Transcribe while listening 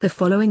The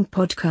following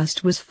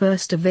podcast was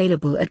first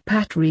available at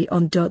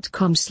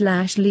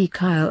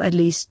patreon.com/leekyle at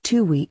least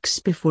 2 weeks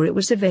before it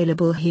was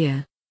available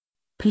here.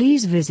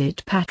 Please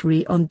visit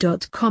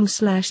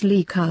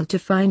patreon.com/leekyle to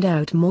find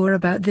out more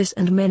about this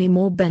and many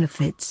more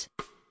benefits.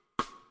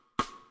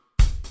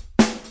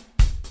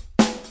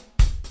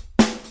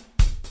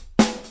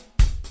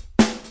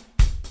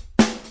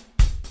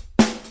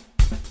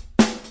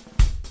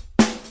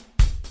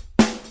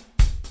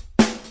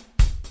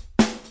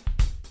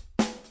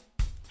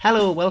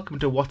 Hello, welcome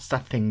to What's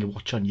That Thing You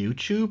Watch on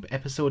YouTube,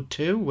 episode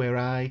 2, where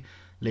I,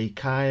 Lee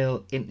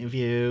Kyle,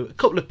 interview a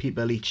couple of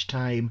people each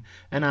time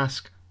and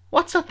ask,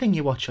 what's that thing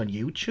you watch on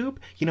YouTube?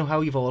 You know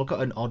how you've all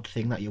got an odd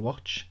thing that you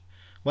watch?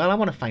 Well, I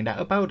want to find out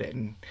about it,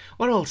 and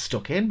we're all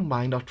stuck in.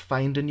 Why not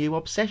find a new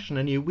obsession,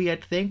 a new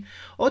weird thing,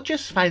 or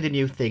just find a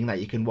new thing that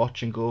you can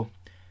watch and go,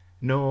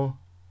 no,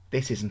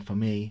 this isn't for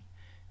me.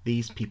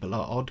 These people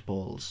are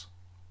oddballs.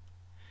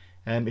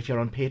 If you're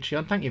on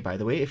Patreon, thank you, by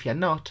the way. If you're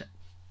not,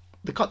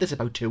 they got this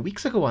about 2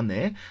 weeks ago on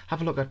there.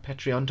 Have a look at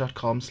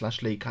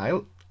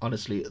patreon.com/LeeKyle.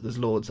 Honestly, there's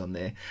loads on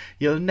there.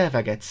 You'll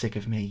never get sick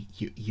of me.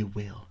 You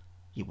will.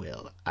 You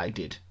will. I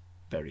did.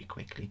 Very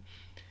quickly.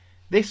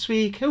 This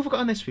week, who have we got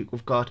on this week?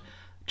 We've got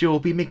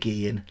Joby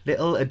McGeehan.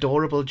 Little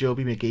adorable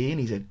Joby McGeehan.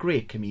 He's a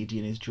great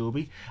comedian, is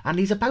Joby. And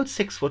he's about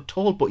 6 foot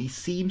tall, but he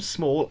seems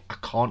small. I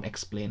can't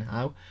explain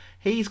how.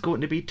 He's going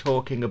to be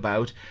talking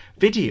about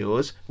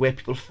videos where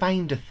people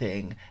find a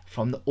thing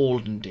from the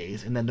olden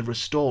days and then they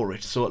restore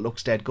it so it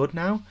looks dead good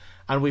now.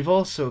 And we've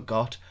also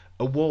got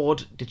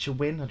award, did you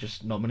win? I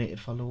just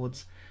nominated for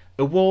loads.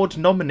 Award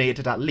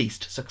nominated at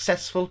least,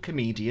 successful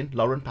comedian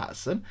Lauren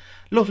Patterson.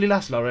 Lovely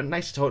lass Lauren,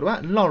 nice to talk to her.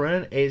 And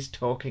Lauren is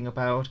talking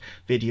about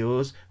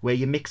videos where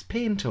you mix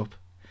paint up.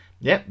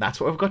 Yep, that's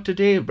what we've got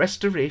today,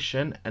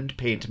 restoration and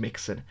paint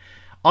mixing.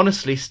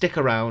 Honestly, stick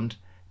around,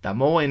 they're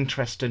more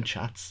interesting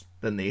chats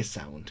than they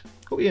sound.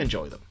 Hope you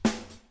enjoy them.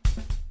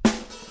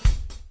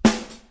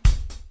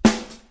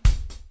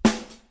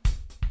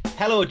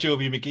 Hello,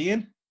 Joby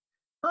McGeehan.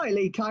 Hi,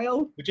 Lee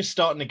Kyle. We're just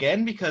starting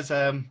again because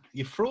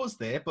you froze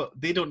there, but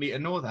they don't need to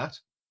know that.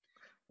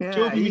 Yeah,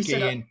 Joby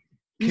McGeehan.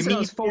 You said I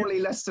was formerly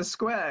Leicester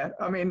Square.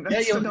 I mean, that's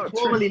yeah, you were not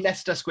formerly true.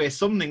 Leicester Square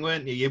something,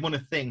 weren't you? You won a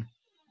thing.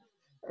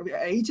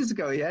 Ages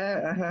ago,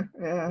 yeah.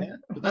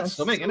 But that's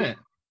something, isn't it?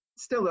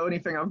 Still the only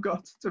thing I've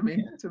got to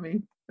me.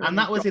 And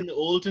that was in the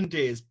olden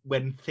days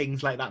when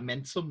things like that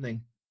meant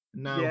something.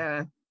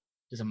 Now,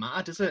 doesn't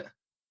matter, does it?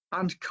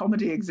 And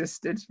comedy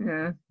existed,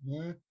 yeah.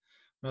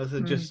 Rather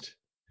than just...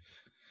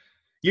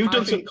 You've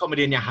done some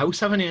comedy in your house,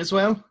 haven't you, as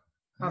well?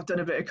 I've done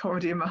a bit of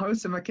comedy in my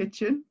house, in my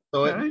kitchen.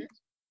 So it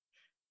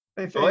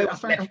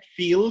was left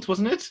field,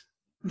 wasn't it?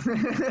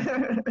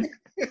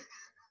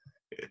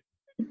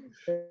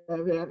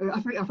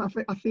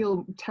 I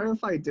feel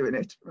terrified doing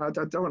it. I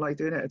don't like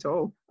doing it at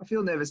all. I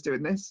feel nervous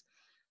doing this.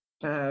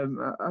 I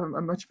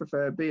much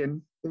prefer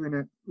doing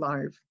it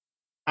live.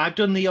 I've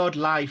done the odd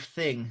live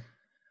thing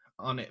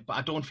on it, but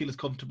I don't feel as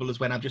comfortable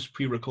as when I've just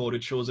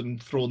pre-recorded shows and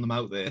thrown them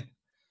out there.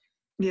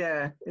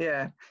 Yeah.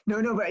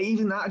 No, but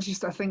even that,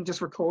 I think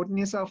just recording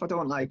yourself, I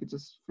don't like it.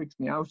 Just freaks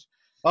me out.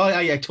 Oh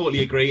yeah, I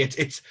totally agree.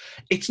 It's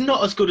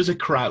not as good as a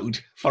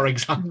crowd, for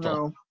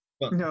example.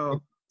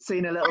 No.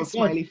 Seeing a little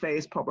smiley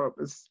face pop up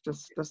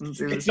just doesn't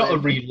do it. It's not a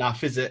real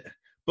laugh, is it?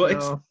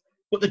 But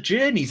but the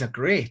journeys are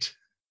great.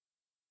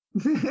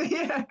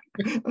 Yeah,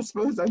 I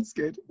suppose that's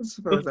good.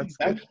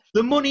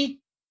 The money,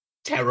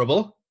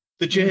 terrible.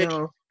 The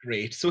journey,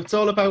 great. So it's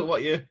all about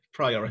what you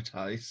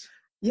prioritise.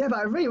 Yeah, but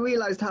I really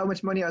realised how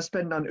much money I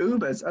spend on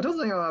Ubers. I don't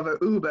think I'll have an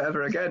Uber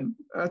ever again.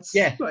 That's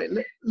like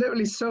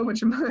literally so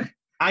much money.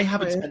 I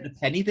haven't spent a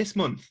penny this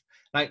month.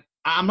 Like,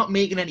 I'm not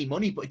making any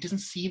money, but it doesn't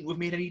seem to have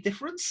made any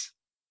difference.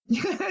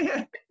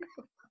 Yeah.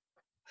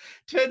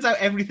 Turns out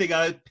everything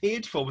I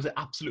paid for was an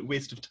absolute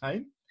waste of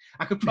time.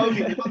 I could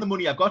probably live on the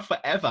money I've got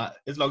forever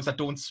as long as I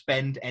don't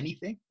spend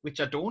anything, which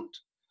I don't.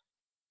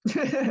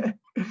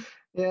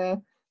 Yeah.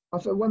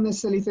 One of the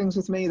silly things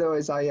with me though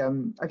is I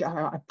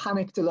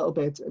panicked a little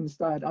bit and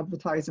started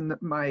advertising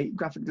my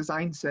graphic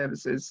design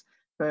services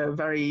for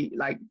very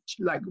like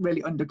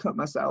really undercut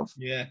myself.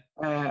 Yeah.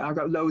 I've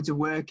got loads of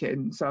work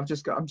in, so I'm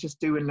just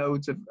doing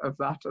loads of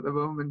that at the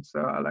moment. So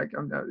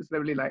it's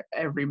literally like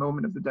every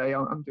moment of the day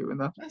I'm doing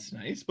that. That's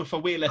nice, but for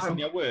way less than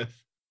you're worth.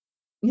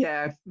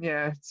 Yeah.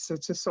 So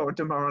it's just sort of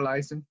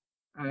demoralising.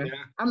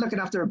 I'm looking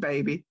after a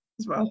baby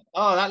as well.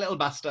 Oh, that little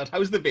bastard!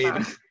 How's the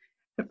baby?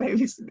 The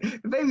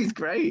baby's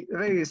great. The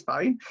baby's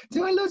fine.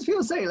 Do I loads of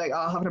people say like,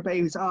 having a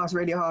baby, it's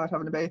really hard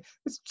having a baby.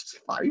 It's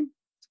just fine.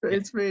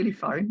 It's really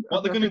fine.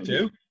 What they're gonna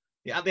do?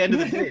 Yeah, at the end of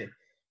the day,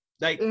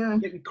 they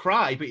can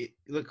cry, but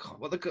look,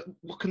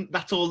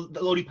 that's all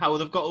the only power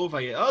they've got over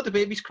you. Oh, the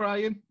baby's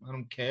crying. I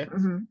don't care.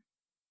 Mm-hmm.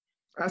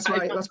 That's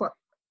right. That's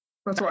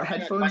what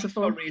headphones are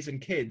for. Raising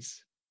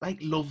kids,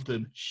 love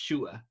them,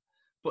 sure,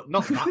 but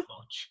not that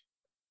much.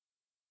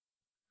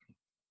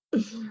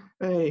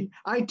 Hey,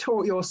 I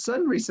taught your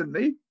son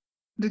recently.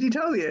 Did he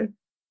tell you?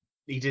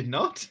 He did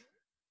not.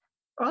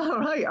 All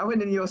right, I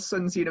went in your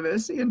son's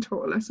university and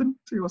taught a lesson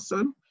to your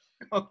son.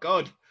 Oh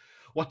God,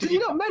 What Did did you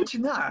not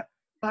mention that?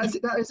 That is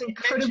You mentioned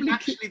incredibly cute.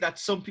 actually that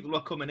some people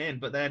were coming in,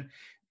 but then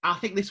I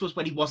think this was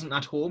when he wasn't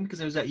at home because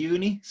he was at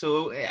uni.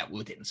 So yeah,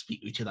 we didn't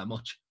speak to each other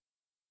much.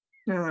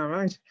 Yeah,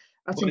 right.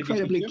 That's What did you teach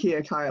incredibly him?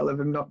 Kia Kyle of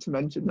him not to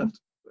mention that.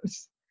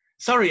 It's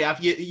Sorry,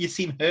 have you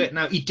seem hurt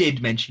now? He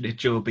did mention it,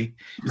 Joby.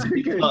 It was a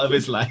big good, part of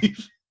his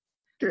life.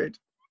 good.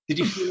 Did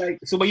you feel like?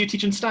 So were you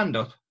teaching stand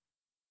up?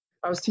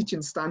 I was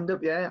teaching stand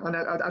up, yeah, and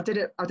I did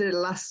it. I did it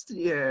last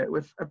year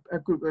with a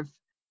group of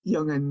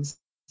younguns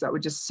that were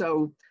just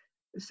so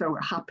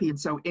happy and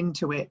so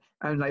into it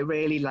and like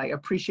really like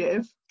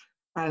appreciative.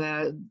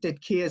 And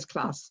did Kia's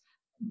class.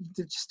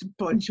 Did just a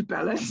bunch of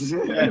bellas,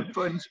 Yeah. a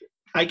bunch.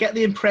 I get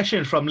the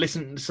impression from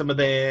listening to some of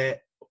their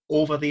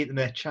over the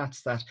internet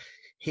chats that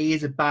he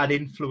is a bad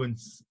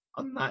influence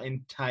on that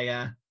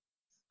entire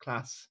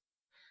class.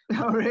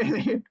 Oh,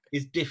 really?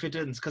 His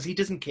diffidence, because he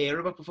doesn't care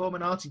about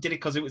performing arts. He did it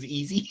because it was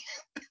easy.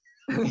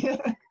 Yeah.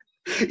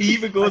 He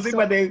even goes in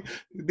when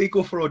they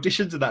go for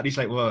auditions and that, and he's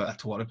like, well, I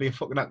don't want to be a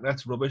fucking actor,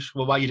 that's rubbish.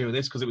 Well, why are you doing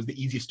this? Because it was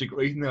the easiest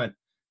degree. And they went,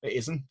 it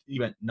isn't. He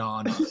went,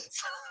 no.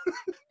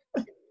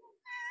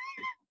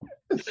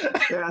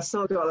 Yeah, I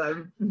still got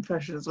that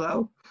impression as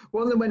well.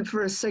 One that went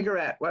for a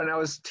cigarette when I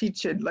was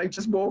teaching, like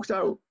just walked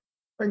out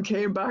and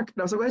came back. And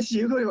I was like, where's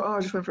you going? Oh, I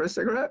just went for a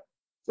cigarette.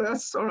 So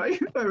that's all right.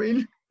 I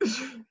mean,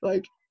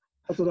 like,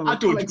 I don't know. I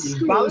don't like,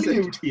 feel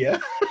valued here.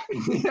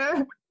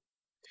 Yeah.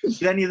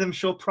 Did any of them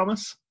show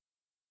promise?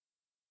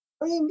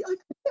 I mean, I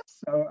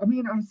guess so. I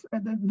mean,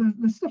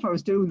 the stuff I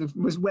was doing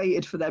was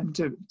weighted for them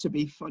to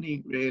be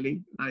funny,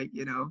 really. Like,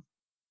 Kia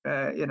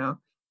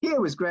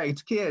was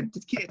great. Kia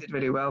did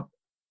really well.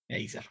 Yeah,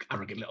 he's an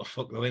arrogant little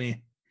fuck though, isn't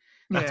he?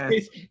 That's Yeah.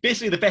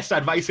 basically the best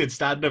advice in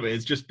stand-up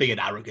is just be an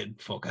arrogant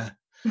fucker.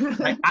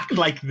 Like, act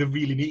like they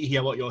really need to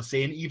hear what you're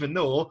saying, even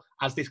though,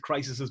 as this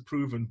crisis has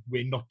proven,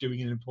 we're not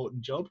doing an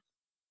important job.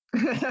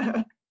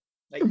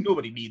 Like,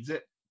 nobody needs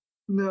it.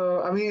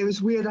 No, I mean it was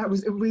weird.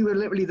 We were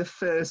literally the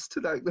first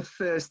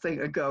thing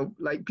to go.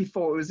 Like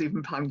before it was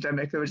even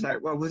pandemic, it was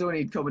like, well, we don't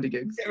need comedy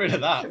gigs. Get rid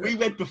of that. We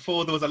went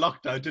before there was a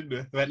lockdown, didn't we?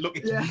 They went, look,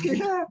 Yeah.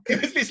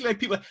 it was basically like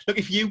people, look,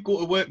 if you go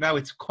to work now,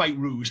 it's quite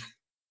rude.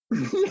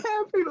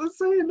 Yeah, people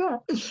saying that.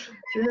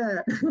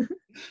 Yeah.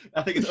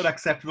 I think it's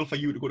unacceptable for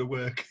you to go to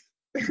work.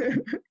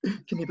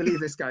 Can you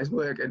believe this guy's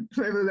working?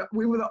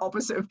 We were the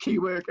opposite of key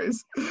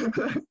workers.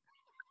 It's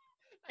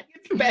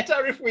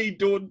better if we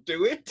don't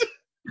do it.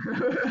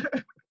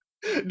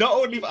 Not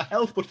only for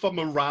health, but for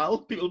morale.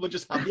 People were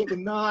just happy. But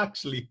no,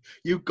 actually,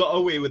 you got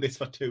away with this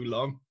for too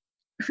long.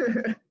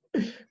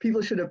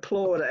 People should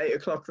applaud at 8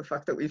 o'clock the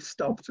fact that we've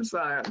stopped. So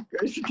I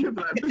should give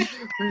them.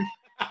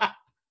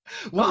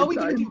 What are we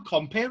going to do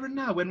comparing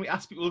now when we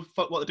ask people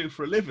what to do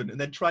for a living and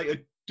then try to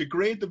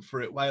degrade them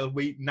for it while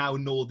we now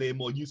know they're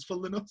more useful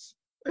than us?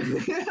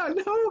 Yeah, I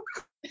know.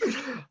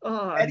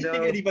 Oh,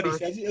 Anything anybody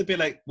says, it'll be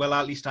like, well,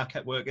 at least I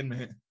kept working,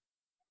 mate.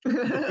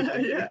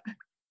 Yeah.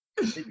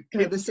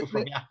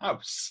 From your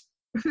house.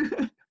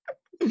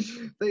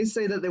 They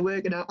say that they're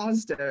working at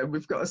Asda and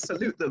we've got to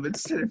salute them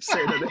instead of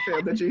saying that they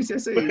failed their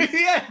GCSEs.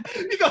 Yeah,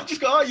 you got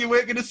just go, oh, you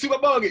work in a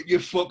supermarket, you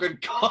fucking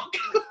cock.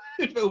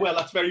 Well,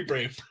 that's very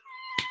brave.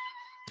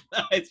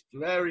 It's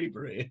very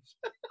brave.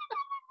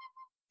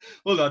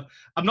 Hold on.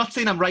 I'm not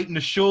saying I'm writing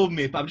a show,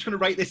 mate, but I'm just going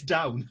to write this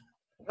down.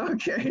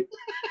 Okay.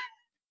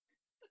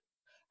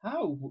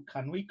 How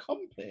can we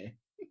compare?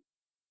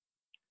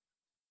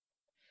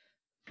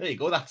 There you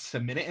go. That's a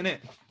minute, innit?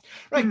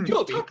 Right,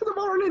 Joby. Top of the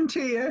morning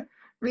to you,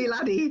 me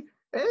laddie.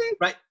 Eh?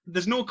 Right,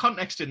 there's no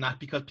context in that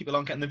because people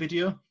aren't getting the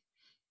video.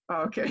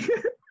 Oh, okay.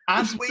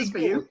 As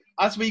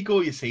we go,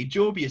 you see,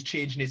 Joby is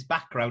changing his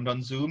background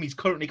on Zoom. He's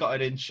currently got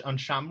it on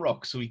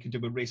Shamrock so he can do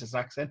a racist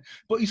accent.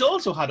 But he's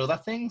also had other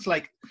things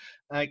like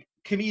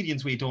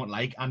comedians we don't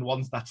like and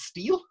ones that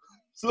steal.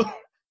 So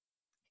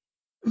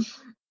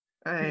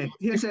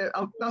here's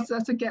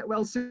that's a get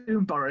well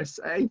soon, Boris.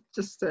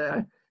 Just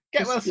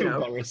get well soon,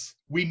 Boris.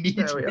 We need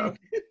to.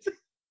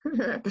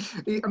 I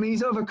mean,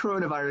 he's over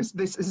coronavirus.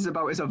 This is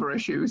about his other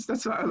issues.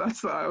 That's what I'm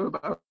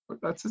about.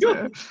 That's his,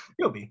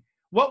 Joby.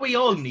 What we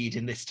all need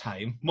in this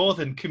time, more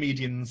than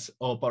comedians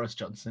or Boris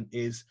Johnson,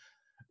 is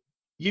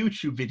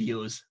YouTube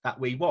videos that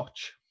we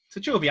watch. So,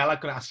 Joby, I'm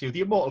going to ask you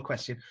the immortal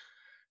question.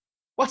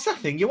 What's that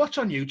thing you watch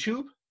on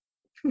YouTube?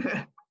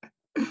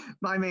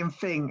 My main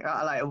thing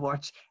I like to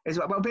watch is,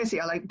 well,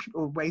 basically, I like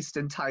people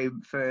wasting time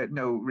for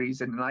no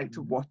reason. I like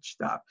to watch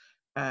that.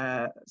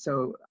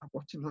 So I'm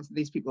watching lots of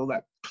these people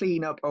that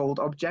clean up old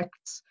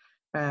objects.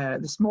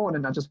 This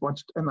morning, I just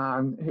watched a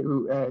man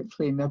who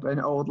cleaned up an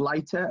old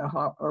lighter,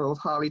 old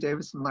Harley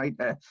Davidson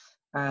lighter.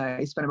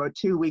 He spent about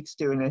 2 weeks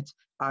doing it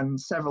and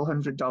several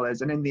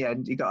 $100s. And in the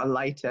end, he got a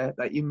lighter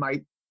that you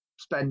might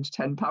spend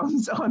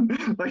 £10 on,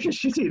 like a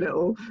shitty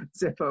little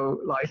Zippo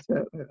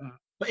lighter.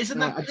 But isn't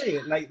that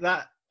great? Like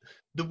that,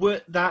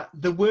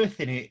 the worth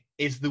in it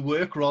is the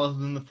work rather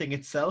than the thing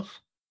itself.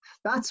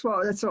 That's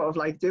sort of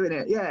like doing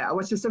it. Yeah, I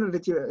watched this other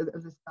video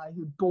of this guy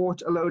who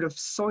bought a load of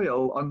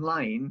soil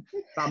online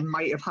that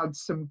might have had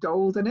some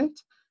gold in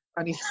it,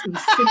 and he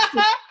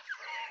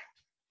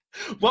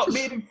What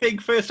made him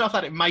think first off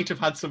that it might have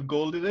had some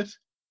gold in it?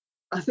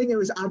 I think it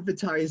was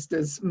advertised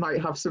as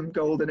might have some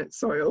gold in its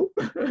soil.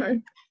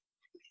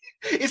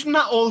 Isn't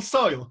that all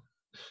soil?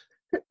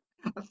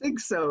 I think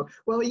so.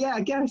 Well, yeah,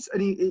 I guess.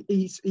 And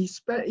he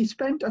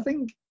spent I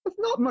think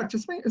not much. I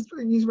think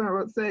he spent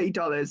about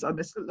 $30 on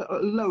this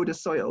load of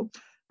soil,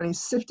 and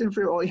he's sifting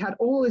through all. He had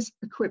all this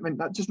equipment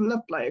that just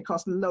looked like it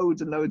cost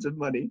loads and loads of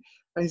money,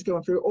 and he's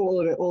going through all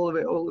of it, all of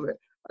it, all of it.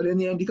 And in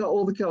the end, he got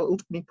all the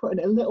gold, and he put it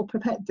in a little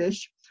pipette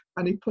dish,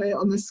 and he put it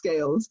on the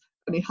scales,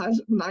 and he had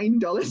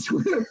 $9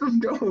 worth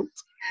of gold.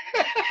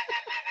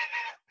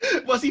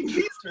 Was he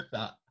pleased with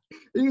that?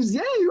 He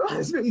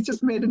was, but he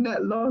just made a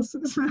net loss.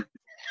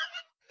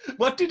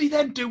 What did he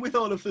then do with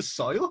all of the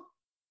soil?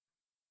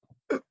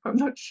 I'm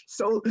not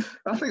sure.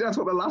 I think that's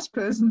what the last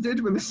person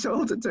did when they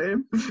sold it to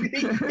him.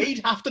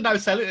 He'd have to now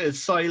sell it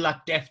as soil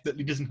that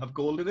definitely doesn't have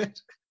gold in it.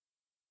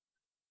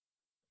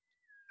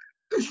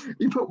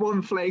 You put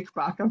one flake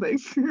back, I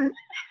think.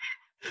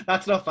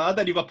 That's not bad.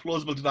 Then you've got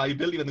plausible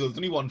deniability when there's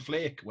only one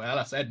flake. Well,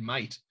 I said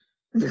might.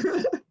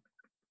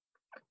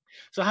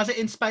 So has it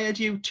inspired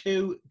you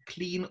to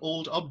clean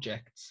old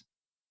objects?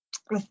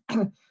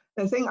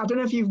 The thing, I don't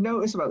know if you've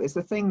noticed about this,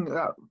 the thing that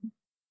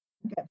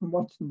I get from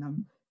watching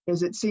them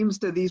is it seems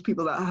to these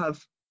people that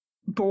have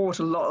bought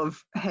a lot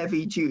of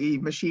heavy duty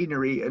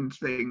machinery and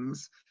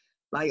things,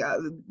 like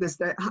have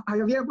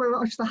you ever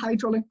watched the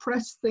hydraulic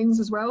press things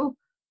as well?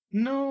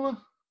 No.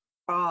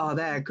 Oh,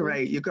 they're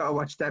great. You've got to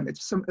watch them.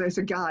 There's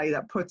a guy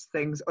that puts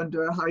things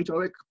under a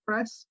hydraulic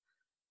press,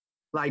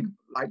 like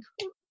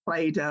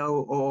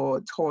Play-Doh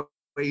or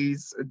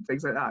toys and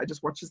things like that. It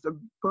just watches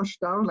them push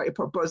down. Like you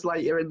put Buzz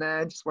Lightyear in there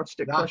and just watched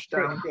it push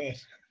down. Good.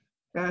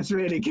 Yeah, it's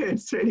really good.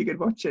 It's really good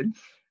watching.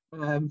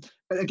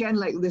 But again,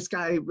 like this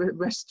guy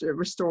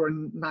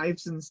restoring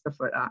knives and stuff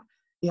like that.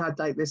 He had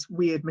like this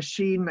weird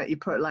machine that you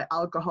put like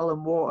alcohol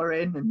and water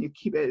in, and you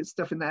keep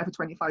stuff in there for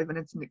 25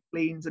 minutes and it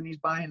cleans. And he's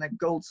buying like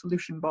gold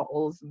solution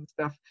bottles and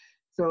stuff.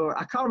 So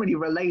I can't really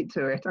relate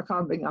to it. I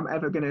can't think I'm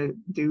ever gonna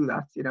do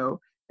that. You know,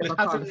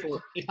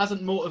 it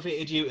hasn't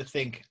motivated you to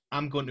think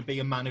I'm going to be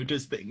a man who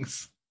does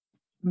things.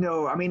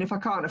 No, I mean, if I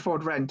can't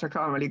afford rent, I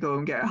can't really go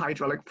and get a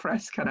hydraulic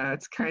press.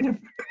 It's kind of.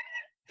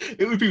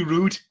 It would be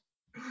rude.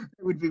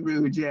 It would be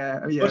rude,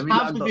 yeah. But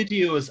have the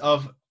videos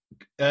of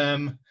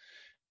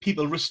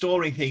people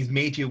restoring things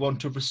made you want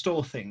to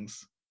restore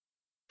things?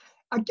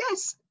 I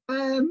guess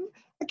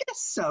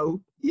so.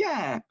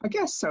 Yeah, I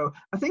guess so.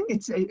 I think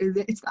it's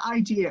the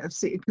idea of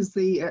seeing, because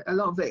a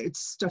lot of it's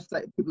stuff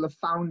that people have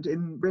found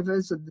in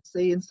rivers and the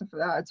sea and stuff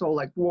like that. It's all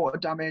like water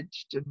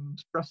damaged and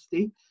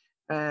rusty,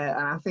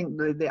 and I think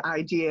the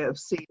idea of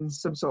seeing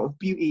some sort of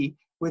beauty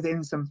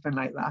within something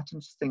like that,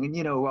 and just thinking,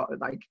 you know what,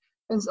 like.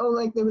 And so,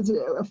 like, there was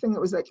a thing that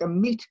was like a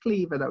meat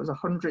cleaver that was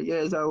 100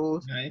 years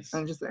old. Nice.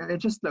 And it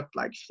just looked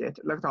like shit.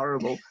 It looked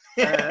horrible.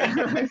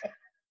 Then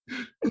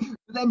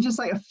just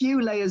like a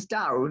few layers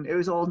down, it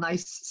was all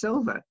nice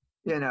silver,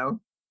 you know.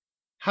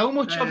 How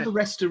much of the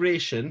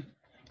restoration,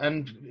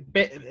 and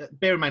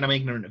bear in mind I'm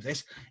ignorant of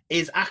this,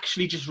 is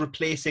actually just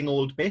replacing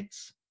old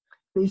bits?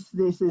 This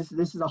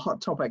is a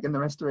hot topic in the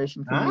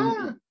restoration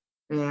community.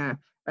 Yeah.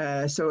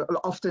 So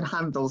often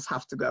handles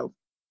have to go.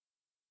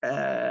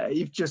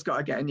 You've just got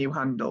to get a new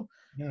handle.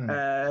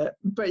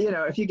 But you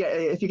know, if you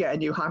get a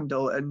new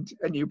handle and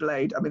a new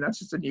blade, I mean, that's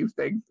just a new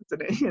thing,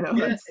 isn't it? You know,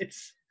 yeah,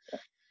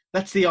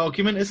 that's the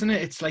argument, isn't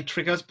it? It's like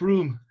Trigger's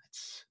broom.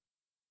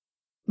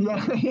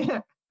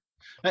 Yeah.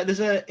 Like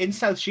in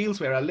South Shields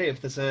where I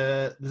live, there's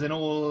an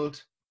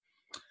old,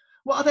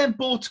 what are them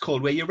boats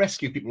called where you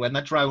rescue people when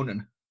they're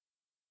drowning?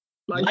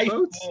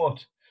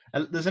 Lifeboat.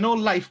 There's an old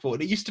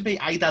lifeboat. It used to be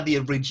either the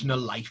original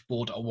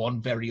lifeboat or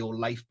one very old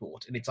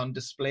lifeboat, and it's on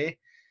display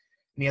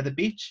near the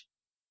beach.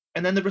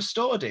 And then they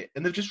restored it,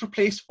 and they've just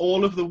replaced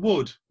all of the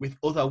wood with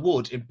other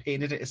wood and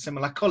painted it a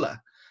similar colour.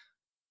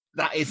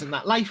 That isn't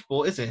that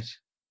lifeboat, is it?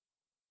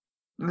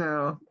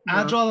 No.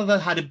 I'd rather they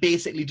had a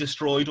basically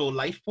destroyed old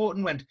lifeboat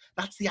and went,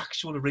 that's the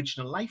actual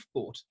original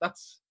lifeboat.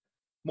 That's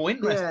more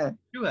interesting,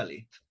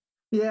 surely.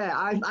 Yeah,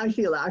 I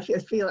feel that. I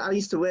feel I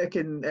used to work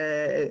in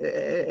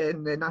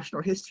the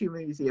National History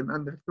Museum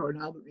and the Victoria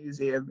and Albert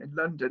Museum in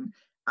London,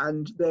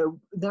 and the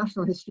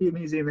National History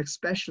Museum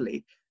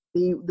especially,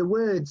 the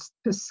words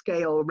 "to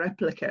scale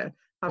replica"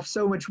 have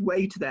so much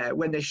weight there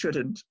when they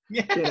shouldn't.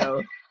 Yeah. You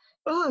know,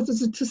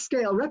 it's a to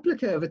scale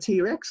replica of a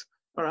T-Rex.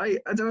 All right,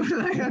 I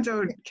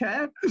don't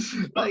care.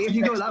 Like if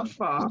you go that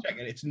far,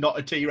 it's not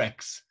a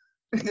T-Rex.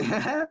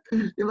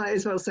 You might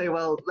as well say,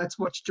 well, let's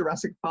watch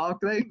Jurassic Park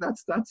then.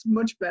 That's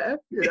much better,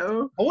 you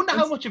know. I wonder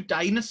how much of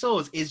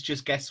dinosaurs is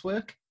just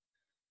guesswork.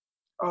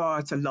 Oh,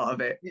 it's a lot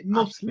of it. It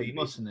must be,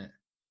 mustn't it?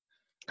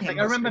 Like,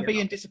 I remember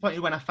being disappointed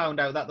when I found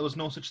out that there was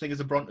no such thing as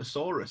a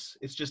Brontosaurus.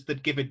 It's just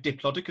they'd give it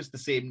Diplodocus the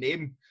same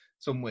name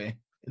somewhere.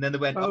 And then they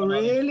went, oh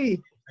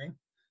really?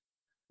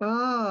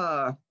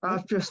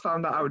 I've just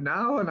found that out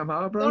now and I'm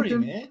heartbroken. Sorry,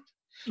 mate.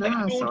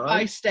 Like, don't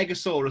buy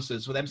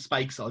Stegosauruses with them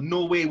spikes on.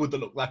 No way would they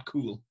look that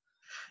cool.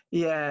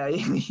 Yeah.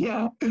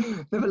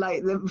 They were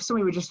like,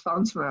 somebody would just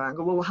found something and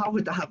go, well, how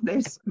would they have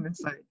this? And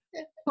it's like,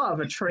 part of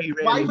a tree,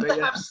 Why really. would But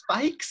they have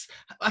spikes?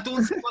 I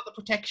don't see what the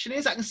protection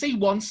is. I can see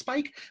one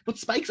spike, but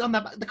spikes on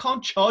that, they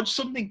can't charge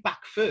something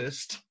back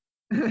first.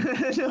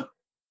 no,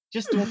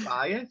 Just don't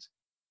buy it.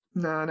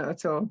 no, not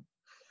at all.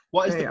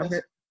 What is Hey, the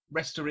best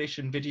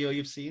restoration video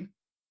you've seen?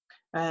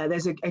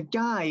 there's a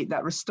guy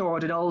that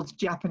restored an old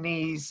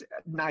Japanese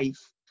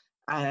knife,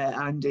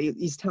 and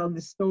he's telling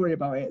this story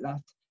about it,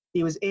 that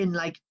he was in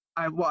like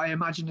what I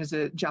imagine is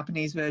a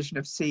Japanese version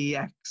of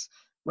CEX,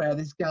 where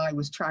this guy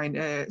was trying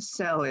to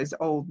sell his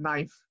old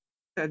knife,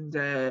 and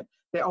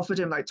they offered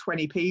him like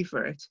 20p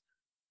for it,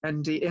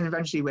 and he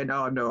eventually went,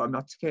 "Oh no, I'm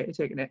not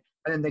taking it."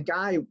 And then the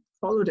guy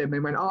followed him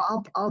and went,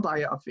 "Oh, I'll buy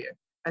it off you."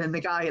 And then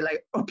the guy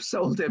like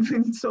upsold him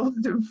and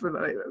sold him for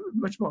like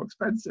much more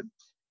expensive.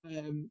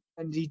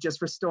 And he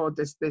just restored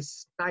this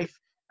knife,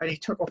 and he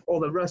took off all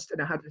the rust, and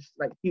it had this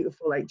like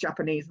beautiful like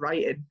Japanese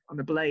writing on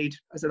the blade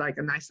as a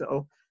nice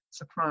little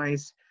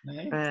surprise.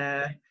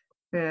 Nice.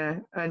 Yeah,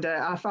 and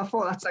I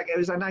thought that's like, it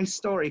was a nice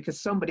story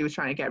because somebody was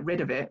trying to get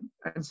rid of it,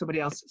 and somebody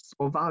else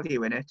saw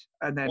value in it,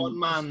 and then One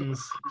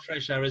man's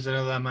treasure is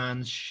another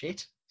man's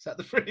shit. Is that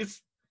the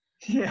phrase?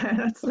 yeah,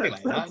 that's Like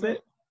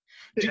it.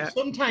 Yeah.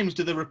 Sometimes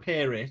do they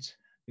repair it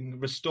and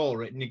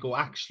restore it, and you go,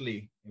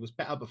 actually, it was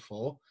better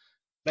before.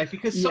 Like,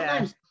 because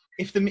sometimes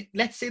if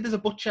let's say there's a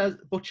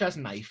butcher's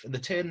knife, and they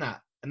turn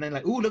that, and then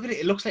like, oh, look at it,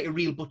 it looks like a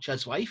real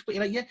butcher's wife. But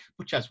you're like, yeah,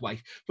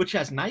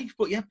 butcher's knife.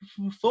 But yeah,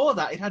 before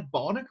that, it had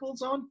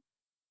barnacles on.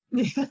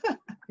 Yeah.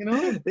 You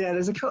know? Yeah,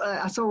 there's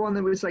I saw one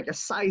that was like a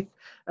scythe,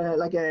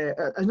 like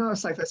not a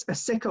scythe, a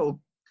sickle,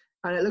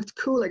 and it looked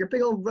cool, like a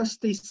big old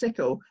rusty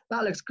sickle.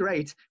 That looks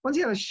great. Once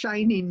you have a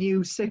shiny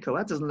new sickle,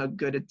 that doesn't look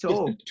good at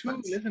all. It's a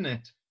tool, isn't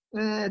it?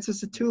 It's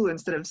just a tool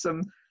instead of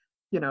some,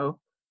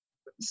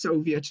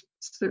 Soviet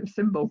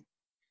symbol.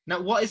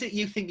 Now, what is it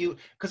you think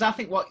because I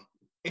think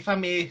if I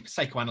may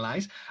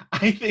psychoanalyze,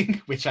 I think,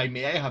 which I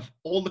may, I have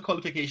all the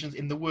qualifications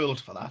in the world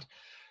for that.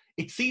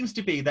 It seems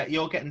to be that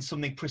you're getting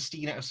something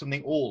pristine out of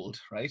something old,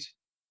 right?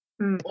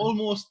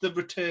 Almost the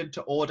return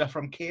to order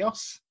from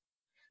chaos.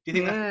 Do you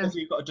think that's because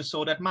you've got a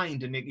disordered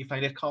mind and you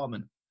find it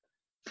calming?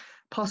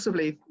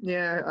 Possibly,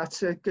 yeah.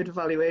 That's a good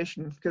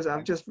evaluation, because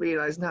I've just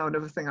realised now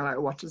another thing I like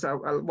to watch is I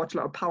watch a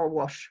lot of power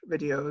wash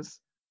videos.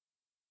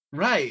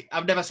 Right,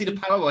 I've never seen a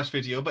power wash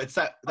video, but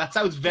that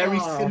sounds very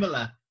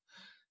similar.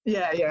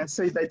 Yeah.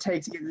 So they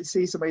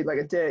see somebody like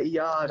a dirty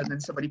yard, and then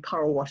somebody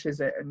power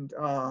washes it, and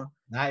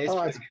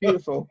it's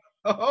beautiful.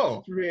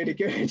 It's really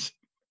good.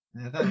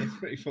 Yeah, that is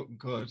pretty fucking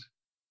good.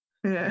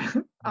 Yeah.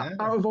 Out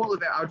of all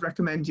of it, I would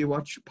recommend you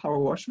watch power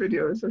wash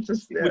videos.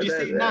 Would you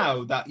say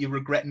now that you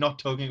regret not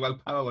talking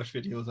about power wash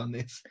videos on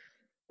this?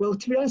 Well,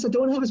 to be honest, I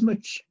don't have as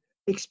much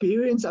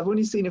experience. I've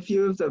only seen a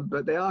few of them,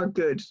 but they are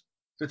good.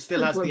 So it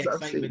still has the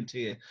excitement to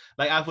you.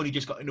 Like, I've only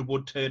just got into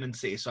wood turn and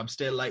say, so I'm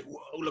still like,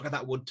 whoa, look at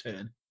that wood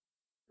turn.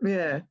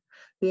 Yeah.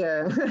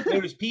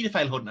 Whereas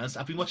paedophile hunters,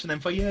 I've been watching them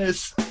for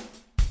years.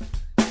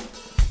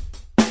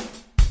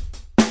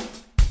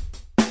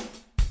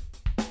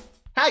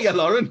 Hiya,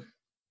 Lauren.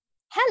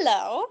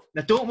 Hello.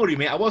 Now, don't worry,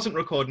 mate. I wasn't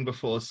recording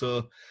before,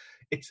 so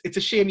it's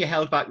a shame you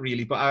held back,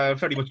 really. But I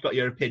very much got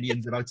your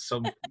opinions about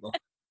some people.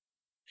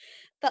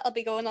 That'll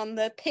be going on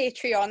the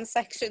Patreon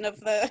section of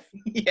the.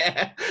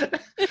 Yeah,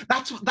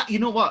 that's that. You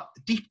know what?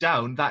 Deep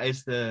down, that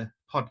is the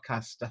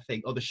podcast, I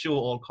think, or the show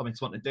all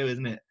comics want to do,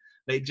 isn't it?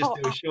 They just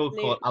do a show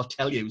called "I'll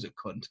Tell You Who's a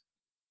Cunt."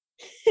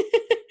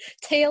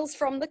 Tales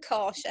from the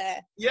car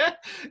share. Yeah,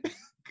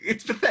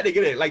 it's pathetic,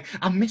 isn't it? Like,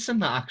 I'm missing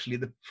that, actually,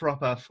 the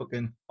proper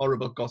fucking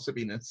horrible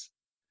gossipiness.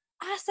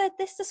 I said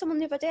this to someone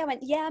the other day. I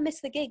went, yeah, I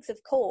miss the gigs,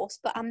 of course,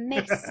 but I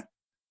miss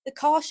the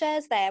car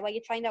shares there where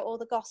you find out all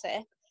the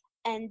gossip,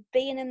 and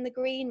being in the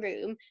green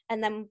room,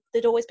 and then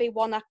there'd always be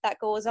one act that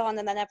goes on,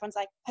 and then everyone's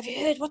like, have you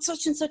heard what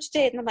such and such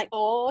did? And I'm like,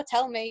 oh,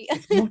 tell me.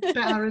 It's much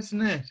better,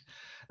 isn't it?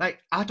 Like,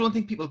 I don't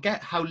think people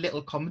get how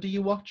little comedy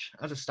you watch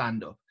as a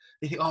stand-up.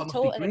 They think, it must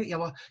be great.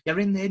 You're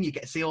in there and you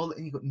get to see all,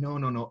 and you go,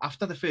 no.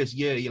 After the first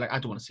year, you're like, I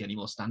don't want to see any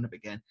more stand-up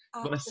again.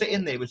 But I sit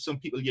in there with some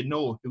people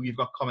who you've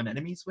got common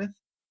enemies with.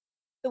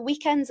 The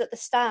weekends at the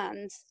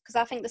stand, because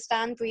I think the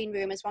stand green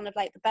room is one of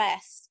like the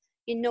best.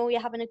 You know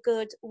you're having a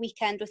good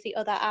weekend with the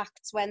other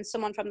acts when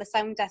someone from the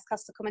sound desk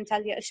has to come and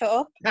tell you to shut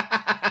up.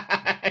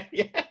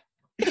 Yeah.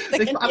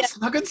 I'm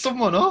slagging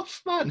someone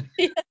off, man.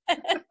 Yeah.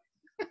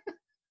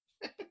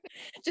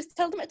 Just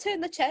tell them to turn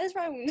the chairs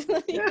round.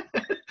 Yeah.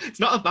 It's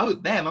not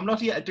about them. I'm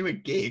not here to do a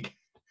gig.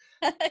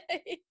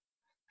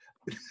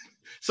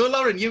 So,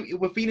 Lauren,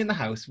 we've been in the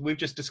house. We've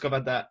just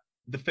discovered that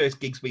the first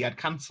gigs we had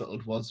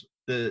cancelled was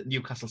the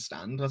Newcastle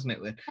stand, wasn't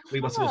it?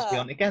 We were supposed to be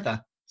on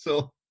together.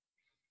 So,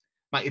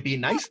 might it be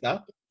nice,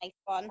 that? Nice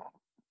one.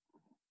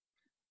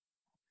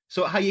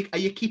 So, are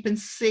you keeping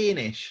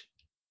sane-ish?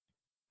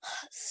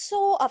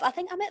 Sort of. I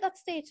think I'm at that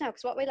stage now,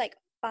 because we're like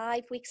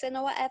 5 weeks in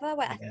or whatever,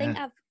 where I think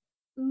I've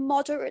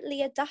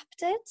moderately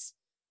adapted.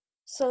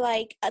 So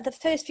like the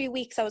first few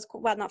weeks I was,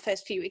 well, not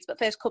first few weeks, but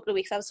first couple of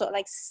weeks I was sort of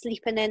like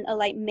sleeping in at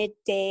like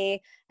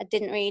midday. I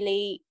didn't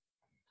really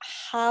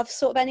have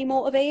sort of any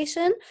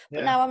motivation,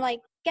 but now I'm like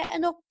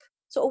getting up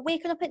sort of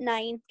waking up at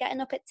 9,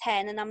 getting up at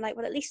 10, and I'm like,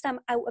 well, at least I'm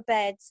out of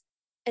bed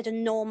at a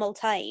normal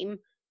time.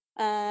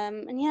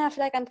 And yeah, I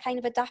feel like I'm kind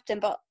of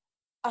adapting, but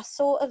I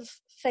sort of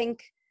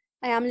think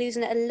I am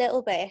losing it a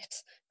little bit,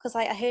 because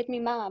I heard my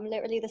mum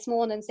literally this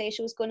morning say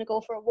she was going to go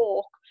for a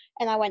walk,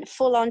 and I went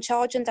full on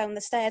charging down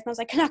the stairs, and I was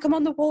like, can I come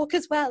on the walk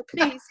as well,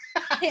 please?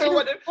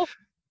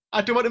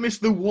 I don't want to miss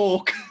the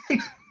walk.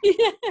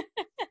 Yeah.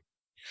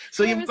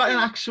 So you've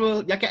got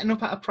you're getting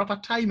up at a proper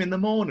time in the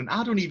morning.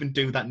 I don't even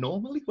do that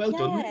normally. Well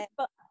done. Yeah,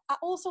 but I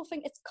also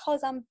think it's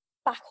because I'm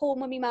back home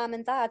with my mum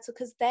and dad, so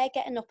because they're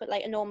getting up at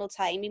like a normal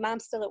time, my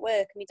mum's still at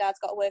work and my dad's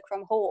got to work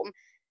from home,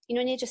 you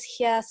know, and you just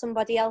hear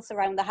somebody else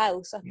around the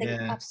house. I think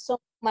I've sort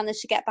of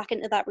managed to get back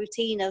into that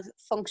routine of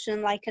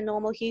functioning like a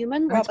normal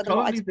human, rather than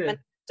what I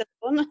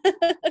done.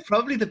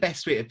 Probably the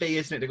best way to be,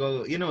 isn't it? To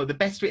go, you know, the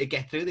best way to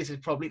get through this is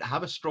probably to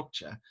have a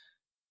structure.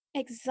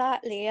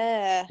 Exactly,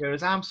 yeah.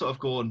 Whereas I'm sort of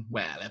going,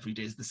 well, every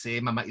day is the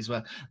same, I might as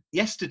well.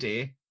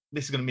 Yesterday,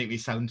 this is going to make me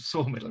sound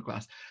so middle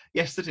class.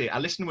 Yesterday, I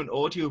listened to an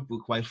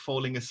audiobook while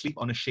falling asleep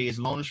on a chaise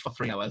lounge for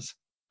 3 hours.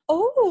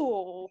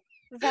 Oh,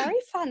 very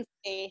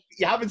fancy.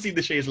 You haven't seen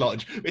the chaise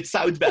lounge. It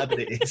sounds better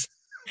than it is.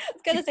 I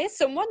was going to say,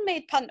 someone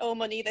made panto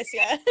money this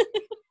year.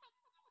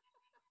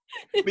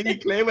 Me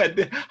and Claire went,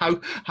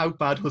 how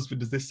bad husband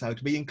does this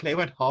sound? Me and Claire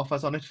went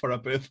half-as on it for her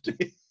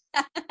birthday.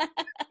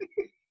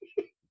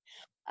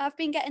 I've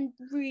been getting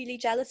really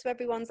jealous of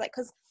everyone's, like,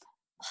 because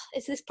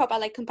it's this proper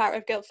like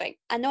comparative guilt thing.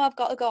 I know I've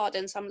got a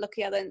garden, so I'm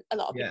luckier than a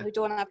lot of people who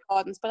don't have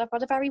gardens, but I've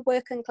got a very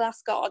working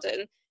class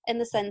garden in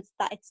the sense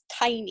that it's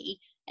tiny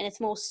and it's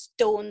more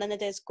stone than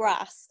it is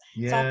grass.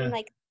 So I've been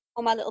like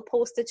on my little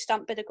postage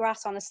stamp bit of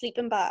grass on a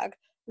sleeping bag,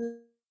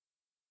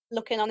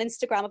 looking on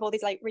Instagram of all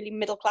these like really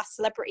middle class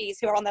celebrities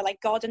who are on their like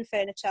garden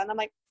furniture, and I'm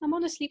like, I'm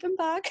on a sleeping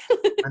bag.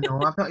 I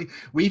know.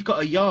 We've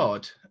got a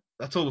yard.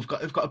 That's all we've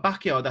got. We've got a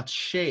backyard that's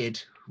shade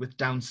with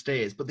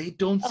downstairs, but they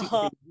don't seem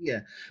to be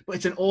here. But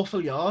it's an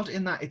awful yard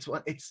in that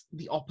it's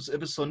the opposite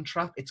of a sun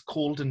trap. It's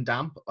cold and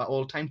damp at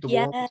all times. The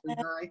water's too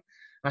high.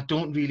 I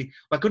don't really.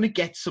 We're going to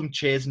get some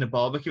chairs and a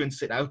barbecue and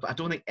sit out, but I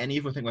don't think any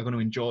of us think we're going to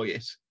enjoy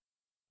it.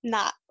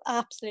 Nah,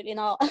 absolutely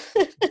not.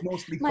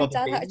 Mostly my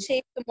dad had to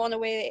chase someone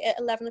away at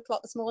 11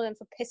 o'clock this morning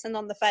for pissing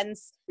on the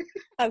fence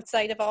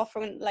outside of our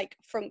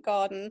front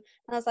garden. And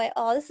I was like,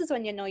 oh, this is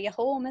when you know you're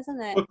home,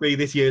 isn't it? Luckily,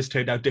 this year's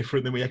turned out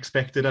different than we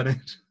expected, hasn't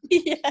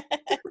it? Yeah.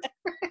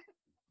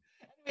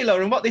 Hey,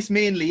 Lauren, what this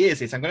mainly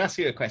is I'm going to ask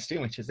you a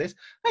question, which is this.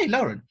 Hey,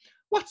 Lauren,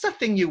 what's that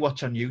thing you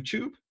watch on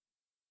YouTube?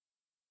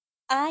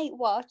 I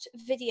watch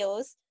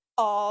videos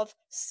of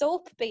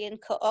soap being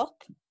cut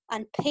up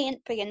and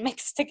paint being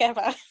mixed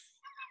together.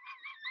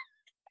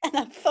 And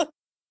I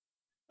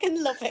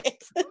fucking love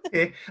it.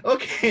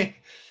 Okay.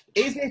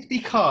 Is it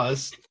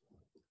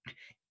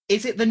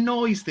the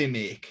noise they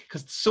make?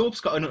 Because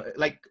soap's got a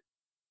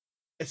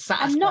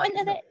satisfying. I'm not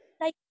into the,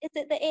 like, is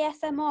it the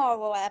ASMR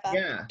or whatever?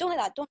 Yeah. Don't like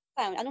that, don't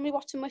sound. I normally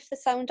watch them with the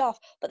sound off,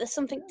 but there's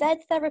something dead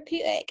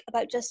therapeutic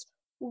about just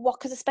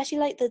because especially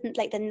like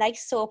the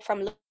nice soap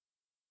from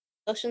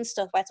Lush and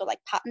stuff where it's all like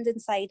patterned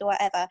inside or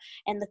whatever,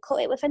 and they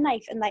cut it with a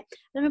knife, and like, I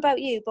don't know about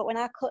you, but when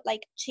I cut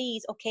like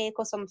cheese or cake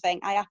or something,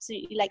 I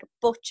absolutely like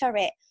butcher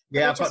it.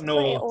 Yeah, I've got no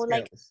it all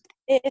like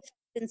perfect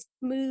and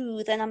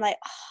smooth, and I'm like,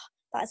 oh,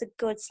 that is a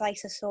good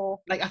slice of soap.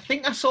 Like, I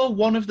think I saw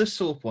one of the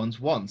soap ones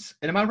once,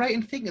 and am I right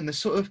in thinking they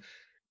sort of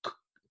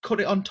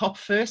cut it on top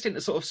first into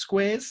sort of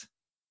squares?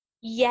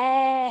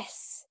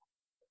 Yes,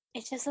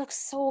 it just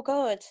looks so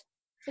good.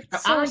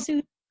 It's so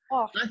soothing.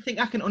 I think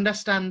I can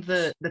understand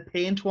the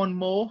paint one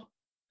more.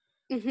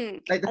 Mm-hmm.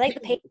 I like the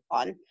paint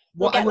one.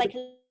 We'll get like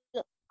a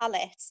little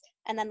palette,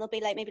 and then there'll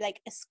be like maybe like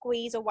a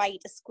squeeze of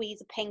white, a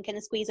squeeze of pink, and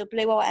a squeeze of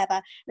blue or whatever.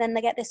 And then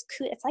they get this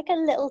it's like a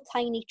little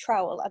tiny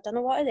trowel. I don't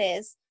know what it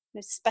is.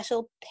 There's a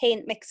special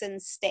paint mixing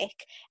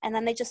stick, and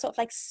then they just sort of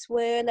like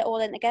swirl it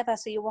all in together,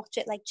 so you watch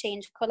it like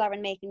change colour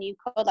and make a new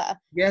colour.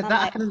 Yeah, that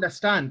I can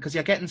understand, because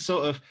you're getting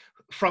sort of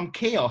from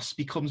chaos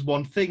becomes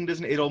one thing,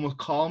 doesn't it? It almost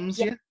calms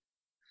you.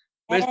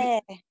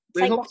 Yeah. It's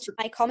like watching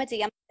my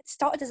comedy. It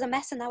started as a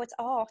mess and now it's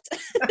art.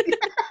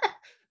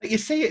 You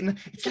see it and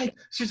it's like,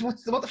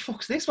 what the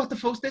fuck's this? What the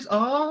fuck's this?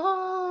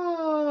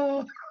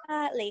 Oh!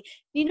 Exactly.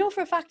 You know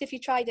for a fact if you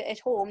tried it at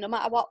home, no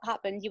matter what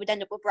happened, you would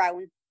end up with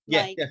brown.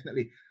 Yeah,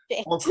 definitely.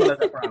 All colours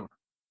are brown.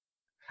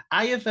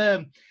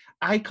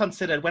 I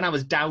considered when I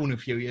was down a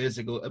few years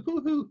ago,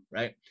 boo-hoo,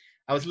 right?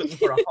 I was looking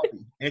for a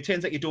hobby. And it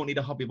turns out you don't need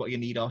a hobby, what you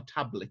need are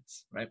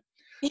tablets, right?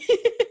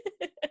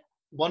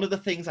 One of the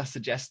things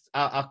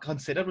I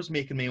considered was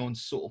making my own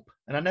soap,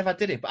 and I never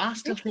did it, but I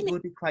still think it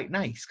would be quite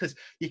nice because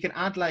you can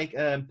add like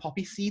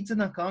poppy seeds in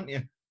that, can't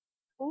you?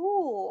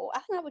 Oh, I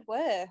think that would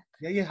work.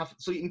 Yeah, you have.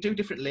 So you can do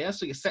different layers.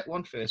 So you set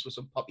one first with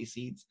some poppy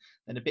seeds,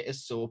 then a bit of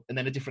soap, and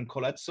then a different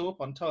coloured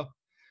soap on top.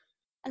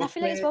 And I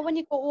feel like as well when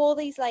you go all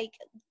these like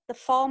the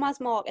farmers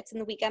markets and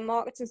the weekend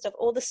markets and stuff,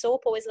 all the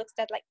soap always looks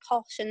dead like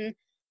posh and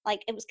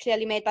like it was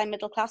clearly made by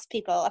middle class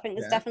people. I think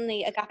there's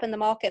definitely a gap in the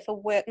market for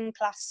working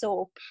class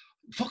soap.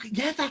 Fucking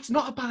yeah, that's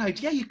not a bad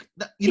idea.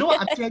 You know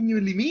what? I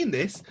genuinely mean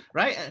this,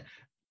 right?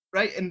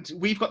 Right, and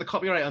we've got the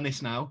copyright on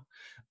this now.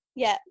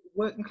 Yeah.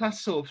 working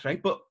class soaps,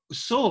 right? But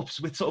soaps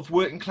with sort of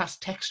working class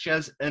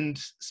textures and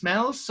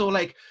smells. So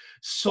like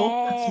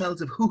soap that Yes.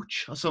 smells of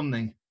hooch or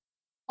something.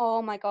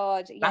 Oh my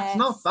god, That's yes.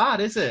 not bad,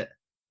 is it?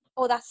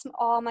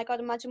 Oh my god,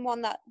 imagine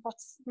one that,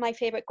 what's my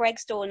favourite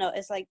Greg's donut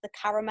is like the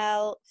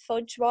caramel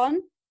fudge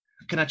one.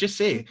 Can I just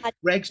say, Imagine-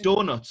 Greg's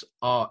donuts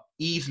are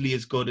easily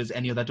as good as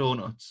any other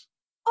donuts.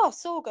 Oh,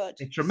 so good.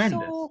 They're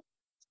tremendous. So,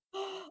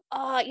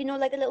 you know,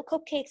 like the little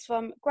cupcakes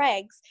from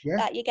Greg's Yeah.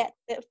 that you get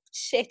the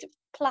shit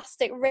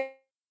plastic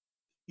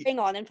ring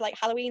on, and for like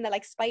Halloween, they're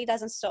like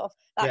spiders and stuff.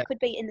 That Yeah. could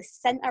be in the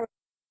centre of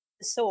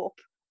the soap,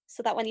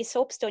 so that when your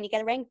soap's done, you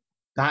get a ring.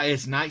 That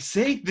is nice.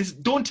 See,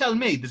 don't tell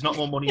me there's not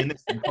more money in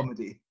this than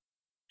comedy.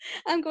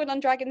 I'm going on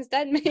Dragon's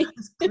Den, mate.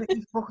 It's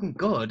pretty fucking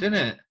good, isn't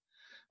it?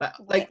 Like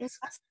Working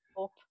class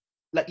soap.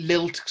 like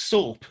Lilt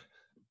soap.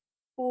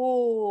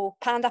 Ooh,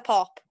 Panda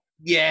Pop.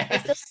 Is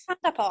Yes. this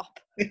Panda Pop?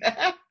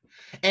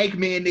 Egg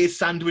mayonnaise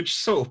sandwich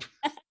soap.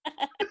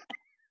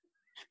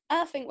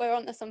 I think we're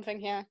onto something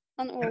here.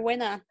 Onto a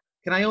winner.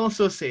 Can I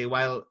also say,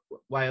 while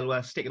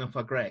we're sticking up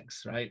for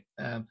Greg's, right,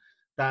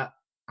 that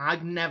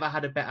I've never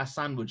had a better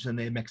sandwich than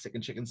their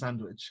Mexican chicken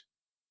sandwich.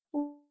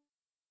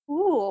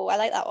 Ooh, I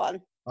like that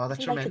one. Oh, that's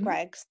Do you like the tremendous.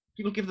 Greg's?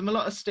 People give them a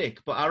lot of stick,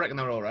 but I reckon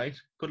they're all right.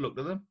 Good luck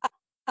to them.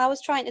 I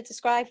was trying to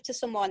describe to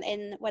someone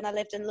when I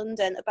lived in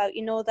London about,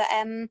 you know,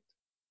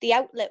 the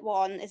outlet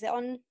one. Is it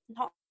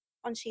not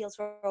on Shields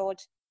Road?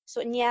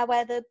 So near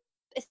where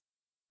is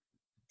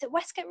it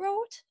Westgate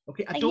Road?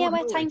 Okay, I Like don't near know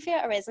where Time it.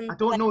 Theatre is, and I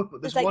don't like, know it,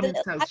 but there's there's like one the in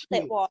little South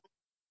outlet Shields. one.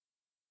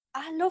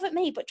 I love it,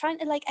 me, but trying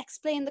to like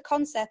explain the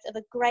concept of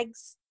a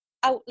Greg's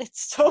outlet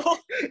store.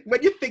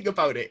 When you think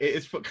about it, it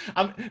is.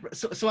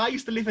 So I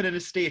used to live in an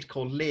estate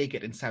called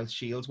Leggett in South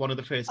Shields, one of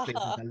the first places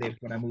I lived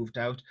when I moved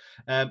out.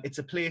 It's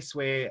a place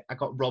where I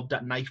got robbed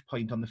at knife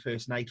point on the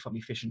first night for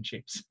me fish and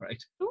chips,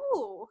 right?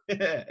 Ooh.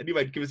 And he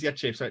went, give us your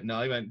chips. I went, no.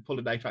 I went, pull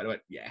a knife out. I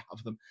went, yeah,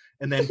 have them.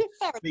 And then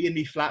Fair me and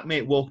my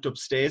flatmate walked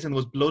upstairs, and there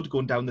was blood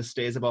going down the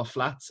stairs of our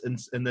flats. And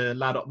the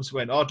lad opposite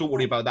went, oh, don't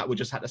worry about that. We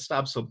just had to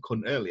stab some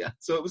cunt earlier.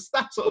 So it was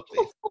that sort of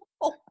place.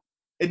 enough.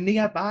 And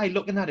nearby,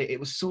 looking at it, it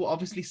was so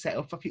obviously set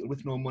up for people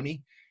with no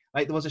money.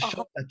 Like there was a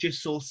shop that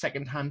just sold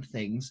second-hand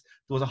things.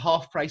 There was a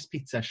half-price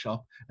pizza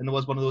shop, and there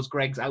was one of those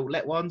Greg's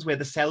outlet ones where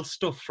they sell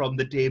stuff from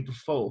the day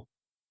before.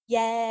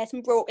 Yeah,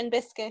 some broken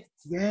biscuits.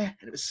 Yeah,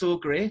 and it was so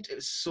great. It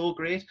was so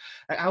great.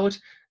 Like, I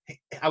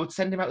would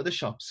send him out of the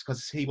shops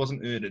because he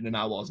wasn't earning and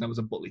I was, and I was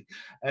a bully.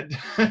 And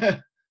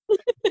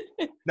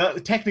no,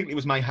 technically it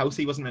was my house.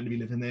 He wasn't meant to be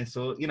living there,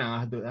 so you know,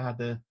 I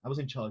was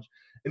in charge.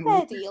 And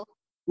Fair deal.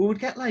 we would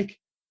get like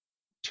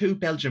 2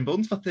 Belgian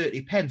buns for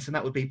 30 pence, and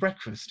that would be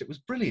breakfast. It was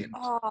brilliant.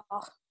 Oh,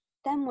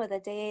 them were the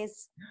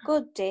days.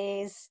 Good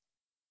days.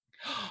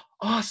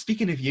 Oh,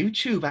 speaking of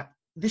YouTube,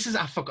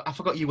 I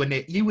forgot you were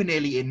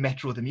nearly in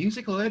Metro the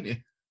Musical, weren't you?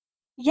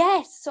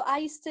 Yes, so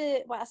I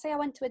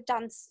went to a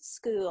dance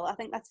school. I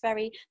think that's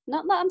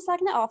not that I'm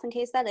slagging it off in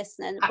case they're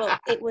listening,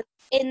 but it was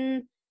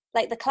in,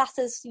 like, the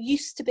classes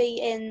used to be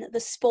in the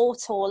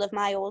sports hall of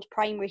my old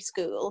primary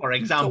school. For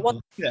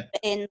example, so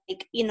in,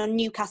 like, you know,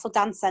 Newcastle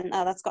Dance Centre,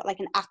 that's got like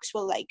an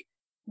actual like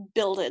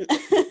building.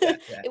 Yeah.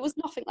 It was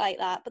nothing like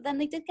that. But then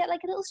they did get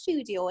like a little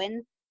studio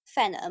in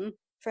Fenham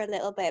for a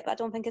little bit, but I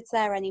don't think it's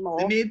there anymore.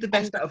 They made the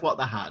best out of what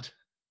they had.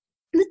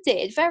 They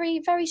did, very,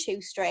 very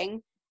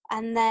shoestring.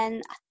 And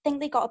then I think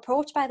they got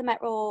approached by the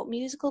Metro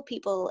Musical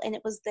people, and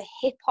it was the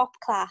hip hop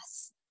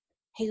class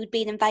who'd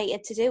been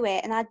invited to do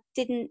it. And I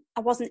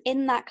wasn't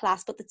in that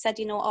class, but they said,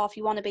 you know, oh, if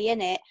you want to be in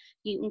it,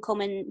 you can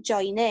come and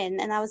join in.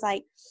 And I was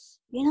like,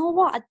 you know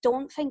what? I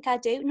don't think I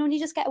do. No, you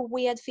just get a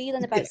weird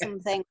feeling about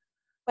something.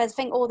 Whereas I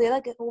think all the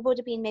other girls would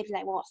have been maybe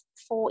like,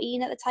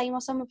 14 at the time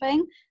or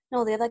something.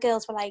 No, the other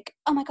girls were like,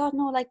 oh my God,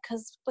 no, like,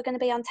 because we're going to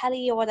be on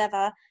telly or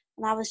whatever.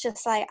 And I was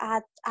just like,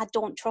 I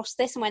don't trust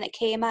this. And when it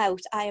came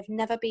out, I have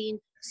never been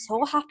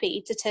so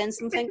happy to turn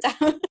something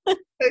down.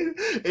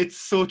 It's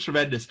so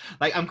tremendous.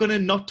 Like, I'm going to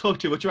not talk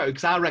too much about it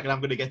because I reckon I'm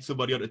going to get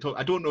somebody on to talk.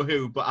 I don't know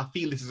who, but I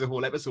feel this is a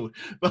whole episode.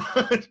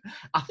 But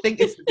I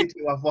think it's the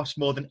video I've watched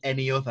more than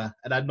any other.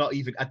 And I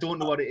don't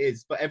know what it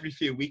is, but every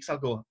few weeks I'll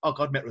go, oh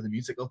God, Metro the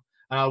Musical.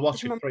 And I'll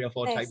watch it 3 or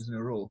 4 times in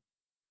a row.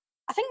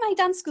 I think my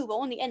dance school were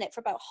only in it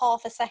for about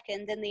half a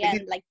second in the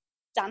end, like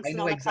dancing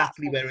on a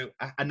platform.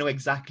 I know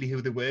exactly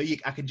who they were.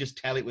 I can just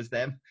tell it was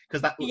them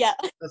because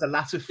there's a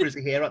lass with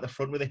frizzy hair at the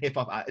front with a hip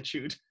hop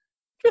attitude.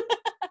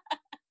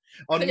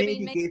 On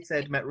maybe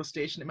Gateshead Metro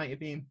Station, it might have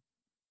been.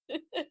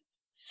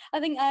 I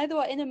think either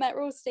were in a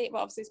Metro state.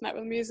 Well, obviously it's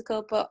Metro the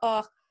Musical, but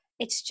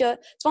it's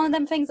one of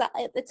them things that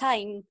at the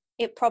time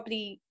it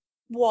probably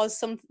was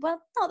something.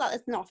 Well, not that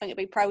it's nothing to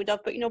be proud of,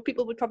 but you know,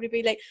 people would probably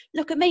be like,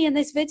 "Look at me in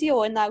this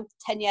video," and now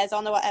 10 years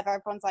on or whatever,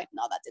 everyone's like,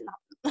 "No, that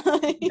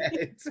didn't happen."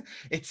 Yeah,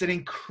 it's an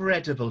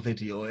incredible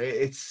video.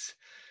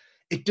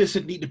 It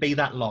doesn't need to be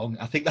that long.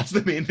 I think that's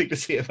the main thing to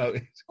say about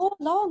it. So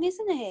long,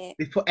 isn't it?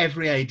 They put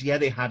every idea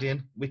they had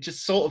in, which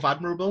is sort of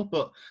admirable,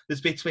 but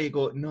there's bits where you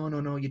go,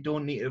 no, you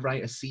don't need to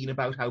write a scene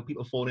about how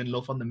people fall in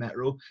love on the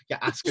Metro. You're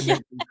asking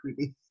them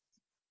creepy.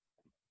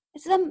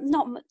 Is there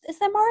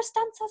Morris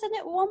dancers in it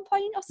at one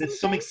point or something? There's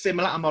something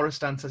similar to Morris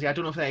dancers. Yeah, I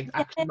don't know if they're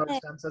actually Yeah. Morris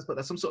dancers, but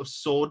there's some sort of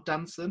sword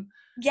dancing.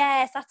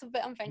 Yes, that's a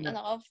bit I'm thinking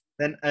Yeah. of.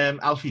 Then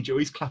Alfie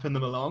Joey's clapping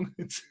them along.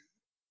 It's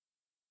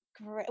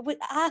Great.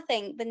 I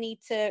think they need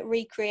to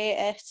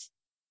recreate it.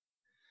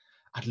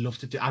 I'd love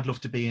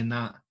to be in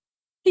that.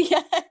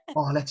 Yeah.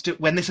 Oh, let's do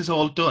when this is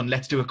all done.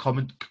 Let's do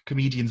a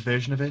comedian's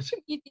version of it.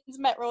 Comedians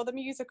Metro the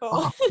musical.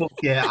 Oh fuck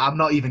yeah! I'm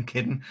not even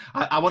kidding.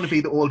 I want to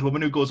be the old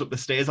woman who goes up the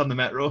stairs on the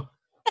metro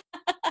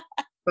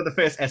for the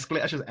first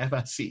escalator she's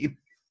ever seen.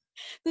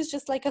 There's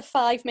just like a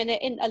 5-minute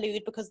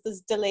interlude because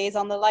there's delays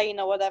on the line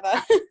or whatever.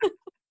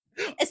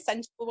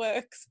 Essential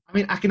works. I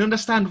mean, I can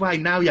understand why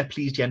now you're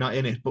pleased you're not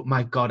in it, but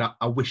my God,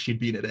 I wish you'd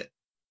been in it.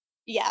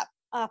 Yeah,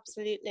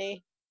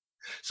 absolutely.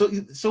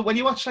 So when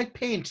you watch like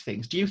Paint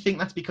things, do you think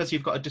that's because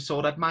you've got a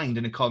disordered mind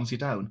and it calms you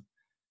down?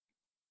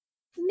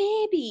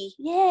 Maybe,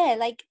 yeah.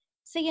 Like,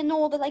 seeing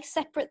all the like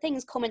separate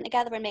things coming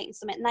together and making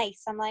something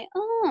nice. I'm like,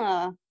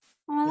 oh,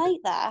 I like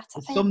that. I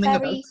think Something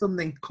about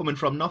something coming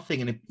from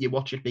nothing and you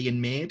watch it being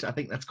made. I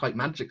think that's quite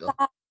magical.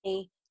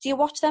 Exactly. Do you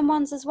watch them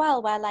ones as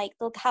well where like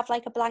they'll have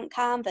like a blank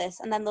canvas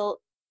and then they'll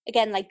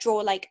again like draw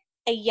like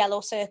a yellow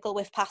circle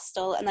with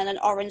pastel and then an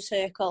orange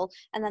circle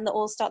and then they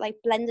all start like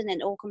blending and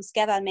it all comes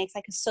together and makes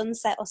like a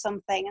sunset or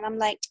something, and I'm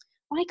like,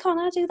 why can't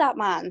I do that,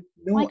 man?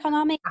 No, why can't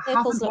I make I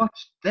circles haven't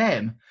watched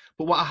them,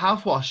 but what I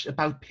have watched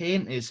about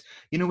paint is,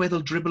 you know, where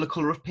they'll dribble a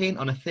colour of paint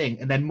on a thing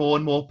and then more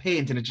and more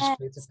paint and it just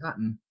creates a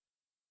pattern.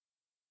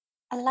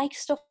 I like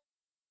stuff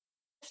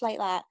like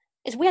that.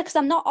 It's weird because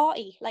I'm not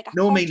arty. Like, I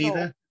No, can't me draw.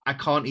 neither. I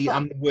can't eat. But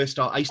I'm the worst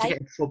art. I used to like-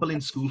 get in trouble in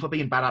school for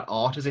being bad at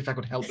art, as if I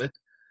could help it.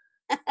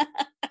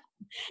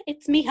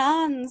 It's me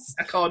hands.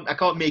 I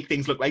can't make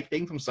things look like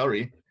things. I'm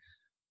sorry.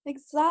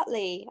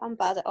 Exactly. I'm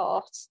bad at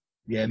art.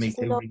 Yeah, me Just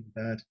too. love- Really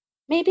bad.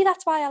 Maybe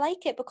that's why I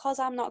like it, because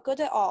I'm not good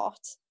at art.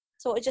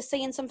 Sort of just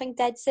seeing something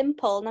dead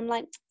simple, and I'm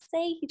like,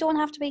 see, you don't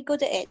have to be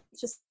good at it.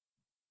 Just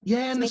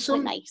Yeah, and make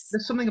something nice.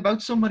 there's something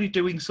about somebody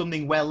doing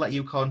something well that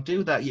you can't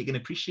do that you can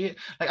appreciate.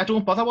 Like, I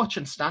don't bother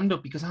watching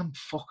stand-up because I'm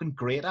fucking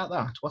great at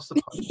that. What's the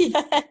point?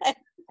 Yeah.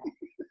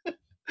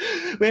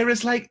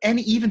 Whereas, like,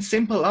 any even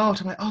simple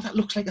art, I'm like, oh, that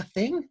looks like a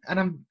thing, and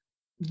I'm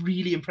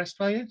really impressed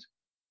by it.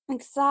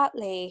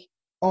 Exactly.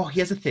 Oh,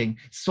 here's a thing,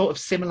 sort of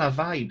similar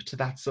vibe to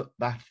that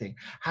thing.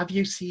 Have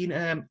you seen?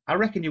 I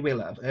reckon you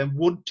will have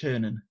wood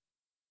turning.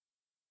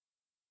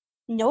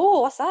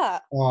 No, what's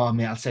that? Oh,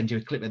 mate, I'll send you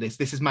a clip of this.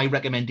 This is my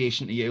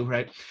recommendation to you,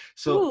 right?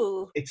 So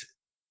Ooh.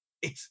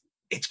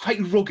 it's quite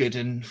rugged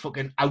and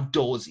fucking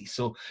outdoorsy.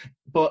 So,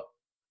 but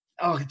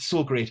oh, it's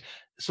so great.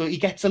 So he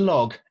gets a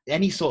log,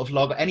 any sort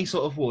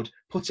of wood,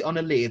 puts it on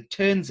a lathe,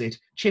 turns it,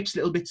 chips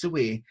little bits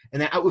away, and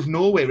then out of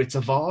nowhere, it's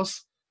a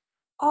vase.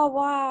 Oh,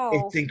 wow.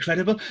 It's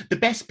incredible. The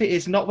best bit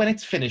is not when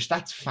it's finished,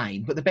 that's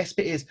fine, but the best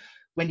bit is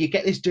when you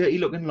get this dirty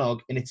looking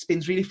log and it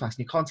spins really fast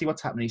and you can't see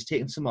what's happening, he's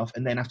taking some off,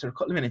 and then after a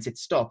couple of minutes it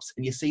stops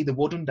and you see the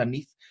wood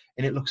underneath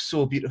and it looks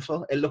so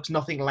beautiful. It looks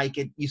nothing like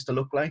it used to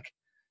look like.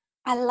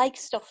 I like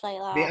stuff like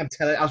that. Mate, I'm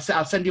telling you,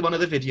 I'll send you one of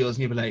the videos and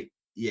you'll be like,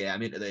 yeah,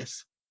 I'm into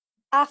this.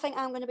 I think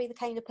I'm going to be the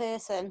kind of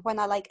person when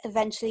I like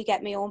eventually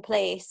get my own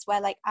place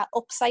where like I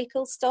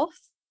upcycle stuff.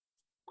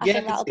 I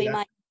think that'll be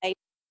my.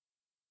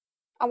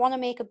 I want to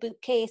make a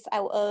bookcase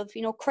out of,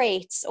 you know,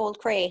 crates, old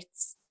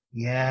crates.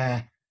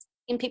 Yeah.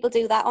 And people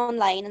do that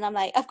online, and I'm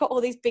like, I've got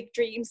all these big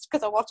dreams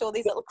because I watch all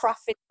these little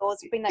craft videos.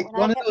 Being like, it's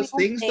one of those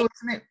things, though,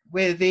 isn't it,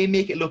 where they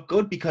make it look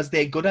good because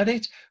they're good at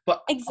it.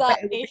 But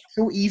exactly, it's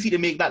so easy to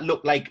make that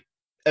look like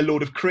a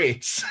load of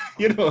crates,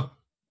 you know.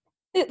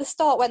 At the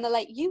start, when they're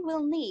like, you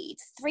will need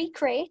 3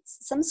 crates,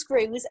 some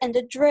screws, and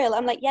a drill.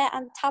 I'm like, yeah,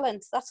 and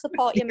talent. That's the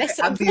part you're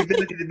missing. And the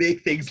ability to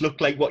make things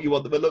look like what you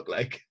want them to look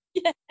like.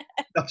 Yeah.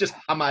 Not just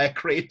hammer a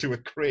crate to a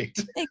crate.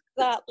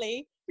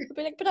 Exactly. I'd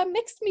be like, but I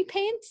mixed me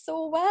paint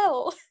so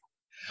well.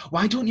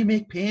 Why don't you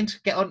make paint?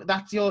 Get on.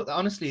 That's your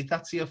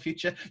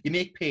future. You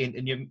make paint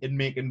and you're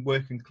making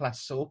working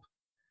class soap.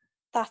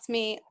 That's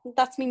me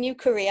new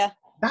career.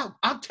 Now,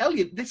 I'll tell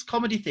you, this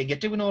comedy thing, you're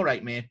doing all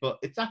right, mate, but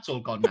that's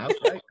all gone now,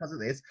 right? Because of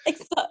this.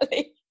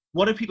 Exactly.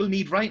 What do people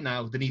need right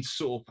now? They need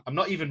soap. I'm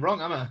not even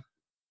wrong, am I?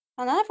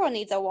 And everyone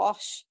needs a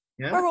wash.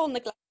 Yeah. We're all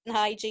neglecting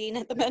hygiene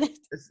at the minute.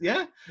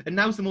 Yeah, and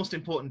now's the most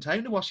important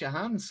time to wash your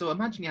hands. So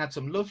imagine you had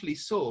some lovely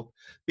soap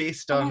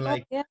based on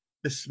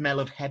the smell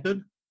of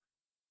heaven.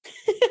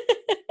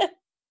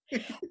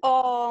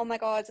 Oh my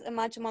God!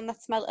 Imagine one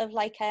that smelled of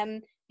like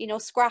you know,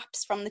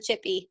 scraps from the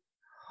chippy.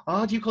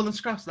 Oh, do you call them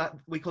scraps? That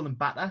we call them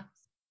batter.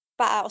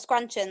 Batter or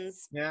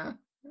scrunchions. Yeah.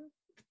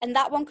 And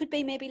that one could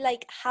be maybe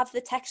like have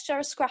the texture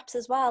of scraps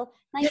as well.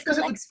 Nice, yeah, because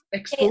it would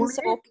exfoliate.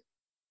 Soap.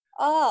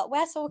 Oh,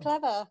 we're so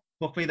clever.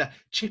 Fuck me, that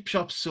chip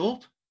shop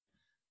soap.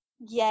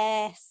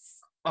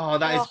 Yes. Oh,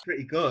 that is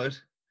pretty good.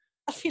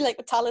 I feel like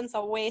the talents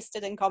are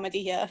wasted in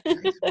comedy here.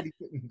 That is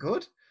really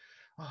good.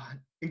 Oh,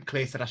 and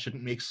Clay said I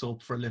shouldn't make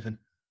soap for a living.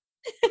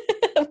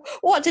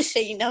 What does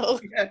she know?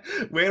 Yeah,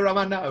 where am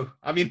I now?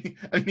 I mean,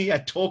 yeah,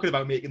 talking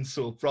about making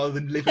soap rather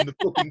than living the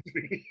fucking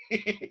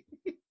dream.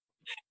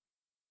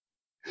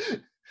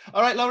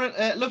 All right, Lauren,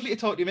 lovely to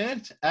talk to you,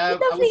 mate. I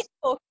Lovely will, to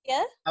talk to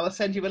you. I will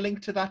send you a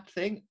link to that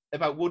thing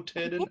about wood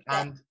turning,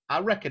 Yeah. and I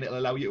reckon it'll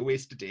allow you to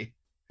waste a day.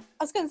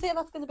 I was going to say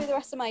that's going to be the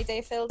rest of my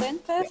day filled in.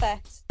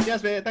 Perfect.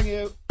 Cheers, mate. Thank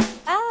you.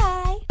 Bye.